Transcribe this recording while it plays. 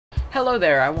Hello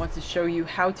there, I want to show you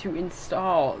how to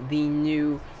install the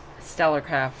new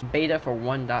StellarCraft Beta for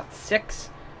 1.6.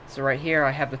 So right here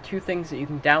I have the two things that you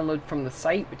can download from the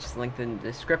site, which is linked in the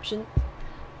description.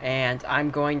 And I'm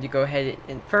going to go ahead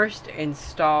and first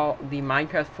install the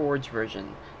Minecraft Forge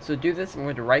version. So to do this, I'm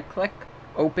going to right click,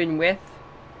 open with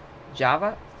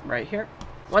Java, right here.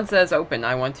 Once that's open,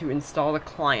 I want to install the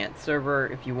client server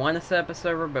if you want to set up a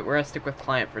server, but we're going to stick with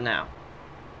client for now.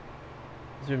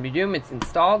 So when we do, it's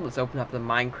installed. Let's open up the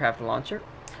Minecraft launcher.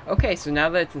 Okay, so now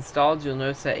that it's installed, you'll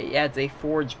notice that it adds a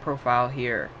Forge profile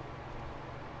here.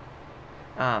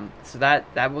 So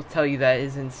that will tell you that it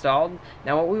is installed.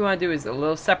 Now what we want to do is a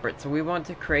little separate. So we want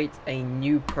to create a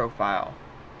new profile.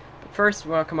 But first,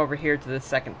 we want to come over here to the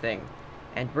second thing.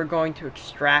 And we're going to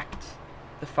extract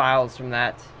the files from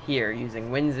that here using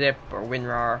WinZip or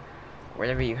WinRAR,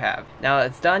 whatever you have. Now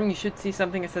that it's done, you should see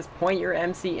something that says point your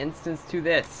MC instance to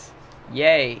this.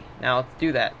 Yay! Now let's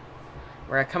do that.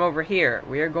 We're going to come over here.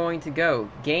 We are going to go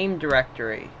game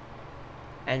directory.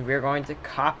 And we're going to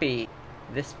copy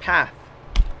this path.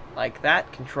 Like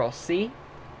that. Control C.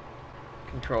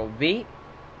 Control V.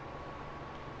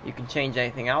 You can change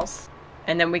anything else.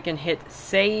 And then we can hit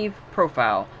save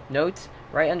profile. Note,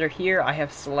 right under here I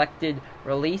have selected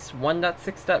release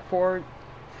 1.6.4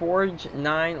 Forge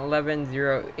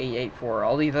 9.11.0884.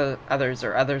 All these others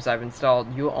are others I've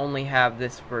installed. You'll only have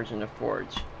this version of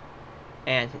Forge.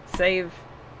 And hit save,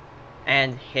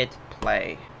 and hit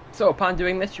play. So upon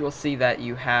doing this, you will see that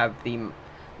you have the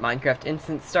Minecraft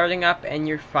instance starting up, and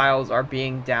your files are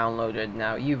being downloaded.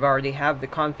 Now, you've already have the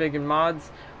config and mods,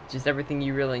 which is everything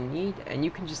you really need, and you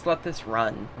can just let this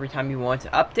run. Every time you want to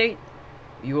update,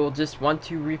 you will just want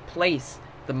to replace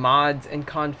the mods and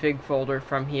config folder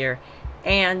from here.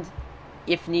 And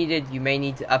if needed, you may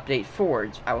need to update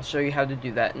Forge. I will show you how to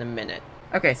do that in a minute.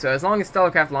 Okay, so as long as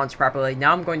StellarCraft launched properly,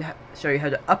 now I'm going to show you how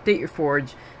to update your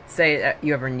Forge, say that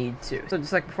you ever need to. So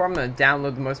just like before, I'm going to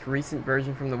download the most recent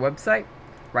version from the website,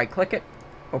 right click it,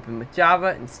 open with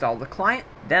Java, install the client.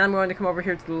 Then I'm going to come over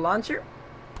here to the launcher,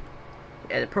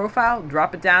 edit profile,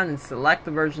 drop it down, and select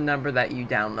the version number that you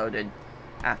downloaded.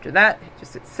 After that,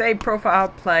 just hit save profile,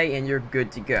 play, and you're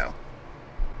good to go.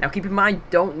 Now keep in mind,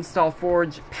 don't install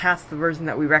Forge past the version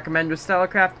that we recommend with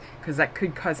StellarCraft, because that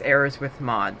could cause errors with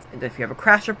mods. And if you have a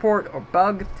crash report or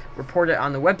bug, report it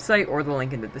on the website or the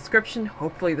link in the description.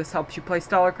 Hopefully this helps you play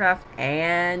StellarCraft,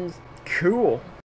 and cool!